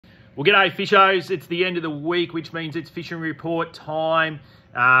Well, g'day fishers. It's the end of the week, which means it's fishing report time.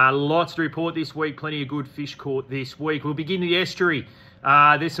 Lots to report this week. Plenty of good fish caught this week. We'll begin the estuary.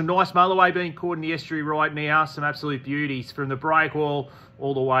 There's some nice mulloway being caught in the estuary right now. Some absolute beauties from the breakwall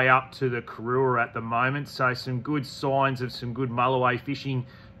all the way up to the Karura at the moment. So some good signs of some good mulloway fishing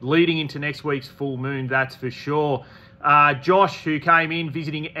leading into next week's full moon, that's for sure. Josh, who came in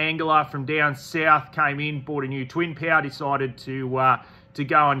visiting angler from down south, came in, bought a new twin power, decided to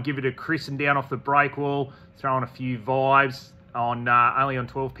go and give it a christen down off the breakwall, throwing a few vibes on only on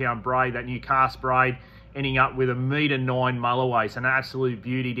 12-pound braid, that new cast braid, ending up with a metre 9 mulloway. So an absolute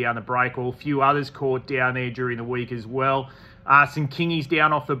beauty down the breakwall. A few others caught down there during the week as well. Some kingies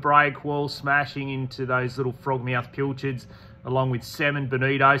down off the breakwall, smashing into those little frogmouth pilchards, along with salmon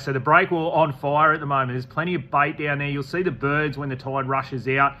bonito. So the breakwall on fire at the moment. There's plenty of bait down there. You'll see the birds when the tide rushes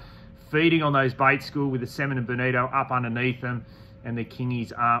out, feeding on those bait school with the salmon and bonito up underneath them, and the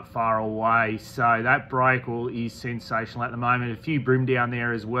kingies aren't far away. So that breakwall is sensational at the moment. A few bream down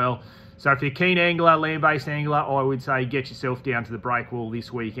there as well. So if you're a keen angler, land-based angler, I would say get yourself down to the breakwall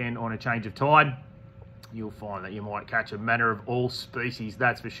this weekend on a change of tide. You'll find that you might catch a manner of all species,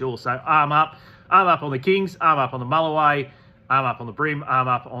 that's for sure. So arm up on the kings, arm up on the mulloway, arm up on the bream, arm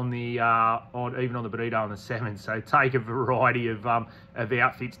up on the even on the bonito and the salmon. So take a variety of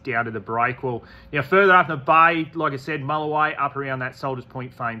outfits down to the breakwall. Now further up in the bay, like I said, mulloway up around that Soldiers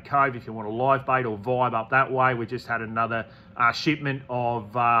Point Fame Cove. If you want a live bait or vibe up that way, we just had another shipment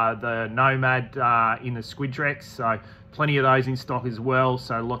of the Nomad in the squid treks. So plenty of those in stock as well.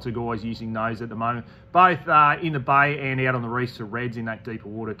 So lots of guys using those at the moment, both in the bay and out on the reefs for reds in that deeper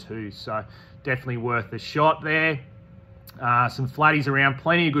water too. So definitely worth the shot there. Some flatties around,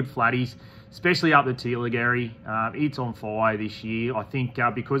 plenty of good flatties, especially up the Teeligary. It's on fire this year. I think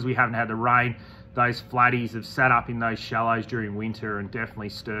because we haven't had the rain, those flatties have sat up in those shallows during winter and definitely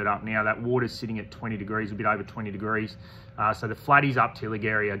stirred up now. That water's sitting at 20 degrees, a bit over 20 degrees. So the flatties up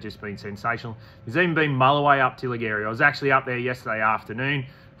Teeligary have just been sensational. There's even been mulloway up Teeligary. I was actually up there yesterday afternoon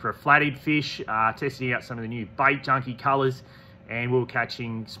for a flatted fish, testing out some of the new bait junkie colours, and we were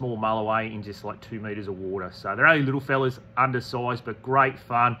catching small mulloway in just like 2 metres of water. So they're only little fellas, undersized, but great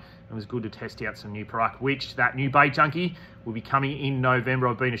fun. It was good to test out some new product, which that new bait junkie will be coming in November,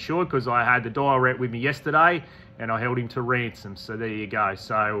 I've been assured, because I had the dial rat with me yesterday and I held him to ransom. So there you go.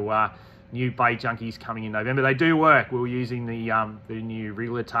 So new bait junkies coming in November. They do work. We were using the new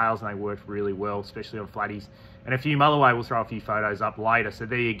wriggler tails and they worked really well, especially on flatties. And a few mulloway, we'll throw a few photos up later. So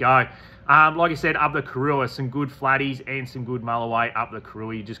there you go. Like I said, up the Karura, some good flatties and some good mulloway up the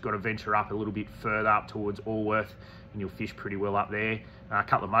Karura. You just got to venture up a little bit further up towards Allworth and you'll fish pretty well up there. A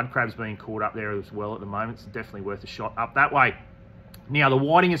couple of mud crabs being caught up there as well at the moment. It's definitely worth a shot up that way. Now the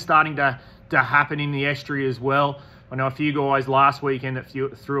whiting is starting to happen in the estuary as well. I know a few guys last weekend that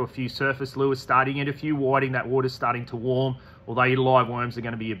threw a few surface lures, starting at a few whiting. That water's starting to warm, although your live worms are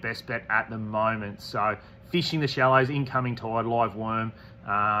going to be your best bet at the moment. So fishing the shallows, incoming tide, live worm,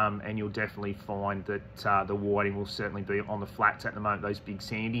 and you'll definitely find that the whiting will certainly be on the flats at the moment, those big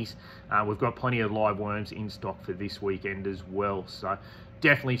sandies. We've got plenty of live worms in stock for this weekend as well. So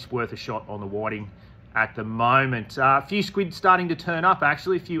definitely worth a shot on the whiting at the moment. A few squid starting to turn up,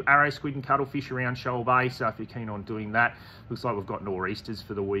 actually. A few arrow squid and cuttlefish around Shoal Bay, so if you're keen on doing that. Looks like we've got nor'easters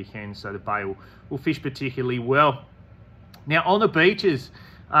for the weekend, so the bay will fish particularly well. Now on the beaches,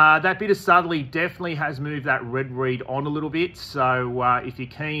 that bit of southerly definitely has moved that red reed on a little bit, so if you're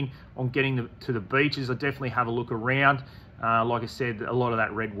keen on getting to the beaches, I definitely have a look around. Like I said, a lot of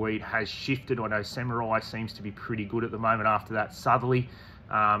that red weed has shifted. I know Samurai seems to be pretty good at the moment after that southerly.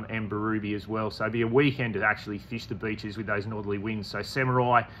 And Berrubi as well. So it'll be a weekend to actually fish the beaches with those northerly winds. So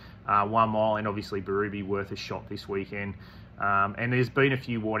Samurai, 1 mile, and obviously Berrubi worth a shot this weekend. And there's been a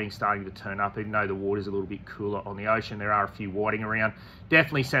few whiting starting to turn up, even though the water's a little bit cooler on the ocean. There are a few whiting around.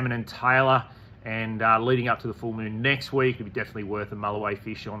 Definitely salmon and tailor. And leading up to the full moon next week, it'll be definitely worth a mulloway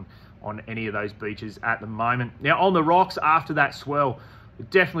fish on any of those beaches at the moment. Now on the rocks after that swell, it'll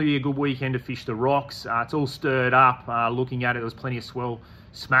definitely be a good weekend to fish the rocks. It's all stirred up. Looking at it, there was plenty of swell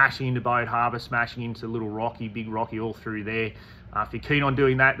smashing into Boat Harbour, smashing into Little Rocky, Big Rocky, all through there. If you're keen on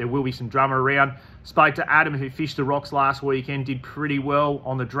doing that, there will be some drummer around. Spoke to Adam, who fished the rocks last weekend, did pretty well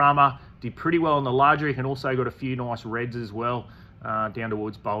on the drummer, did pretty well on the larger, and also got a few nice reds as well down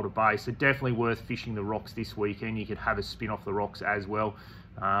towards Boulder Bay. So definitely worth fishing the rocks this weekend. You could have a spin off the rocks as well.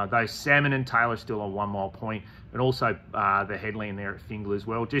 Those salmon and tail are still on 1 mile point, and also the headland there at Fingal as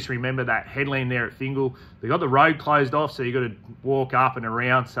well. Just remember that headland there at Fingal, they've got the road closed off, so you've got to walk up and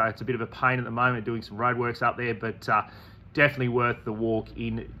around, so it's a bit of a pain at the moment doing some roadworks up there, but definitely worth the walk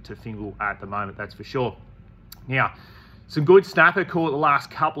in to Fingal at the moment, that's for sure. Now, Some good snapper caught the last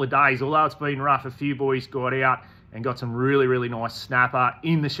couple of days. Although it's been rough, a few boys got out and got some really, really nice snapper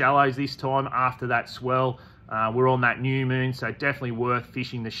in the shallows this time after that swell. We're on that new moon, so definitely worth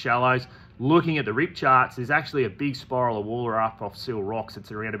fishing the shallows. Looking at the rip charts, there's actually a big spiral of water up off Seal Rocks.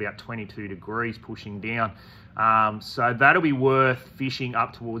 It's around about 22 degrees pushing down. So that'll be worth fishing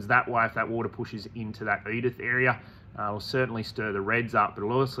up towards that way if that water pushes into that Edith area. It'll certainly stir the reds up, but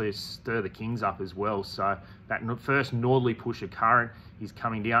it'll also stir the kings up as well. So that first northerly push of current is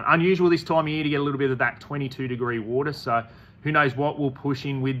coming down. Unusual this time of year to get a little bit of that 22-degree water. So who knows what will push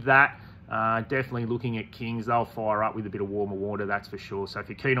in with that. Definitely looking at kings, they'll fire up with a bit of warmer water, that's for sure. So if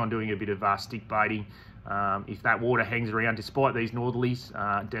you're keen on doing a bit of stick baiting, if that water hangs around despite these northerlies,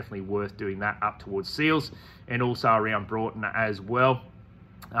 definitely worth doing that up towards Seals and also around Broughton as well.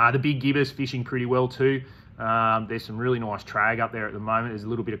 The big gibbers fishing pretty well too. There's some really nice trag up there at the moment. There's a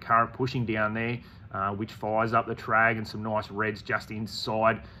little bit of current pushing down there, which fires up the trag, and some nice reds just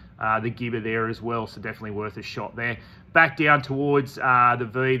inside the gibber there as well. So definitely worth a shot there. Back down towards the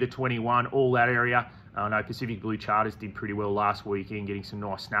V, the 21, all that area. I know Pacific Blue Charters did pretty well last weekend, getting some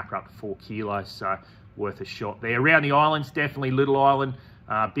nice snapper up to 4 kilos. So worth a shot there. Around the islands, definitely Little Island,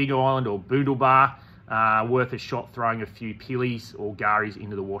 Big Island or Boodle-Bar. Worth a shot throwing a few pillies or garies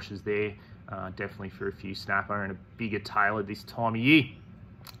into the washes there. Definitely for a few snapper and a bigger tail at this time of year.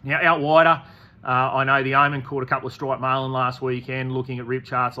 Now out wider, I know the Omen caught a couple of striped marlin last weekend. Looking at rip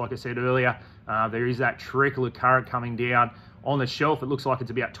charts, like I said earlier, there is that trickle of current coming down. On the shelf, it looks like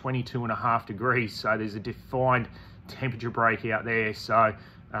it's about 22.5 degrees, so there's a defined temperature break out there. So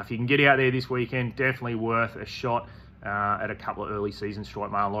if you can get out there this weekend, definitely worth a shot at a couple of early season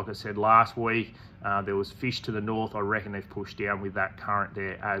striped marlin. Like I said last week, there was fish to the north. I reckon they've pushed down with that current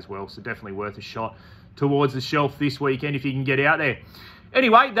there as well. So definitely worth a shot towards the shelf this weekend if you can get out there.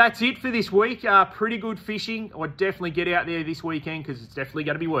 Anyway, that's it for this week. Pretty good fishing. I'd definitely get out there this weekend because it's definitely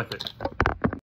going to be worth it.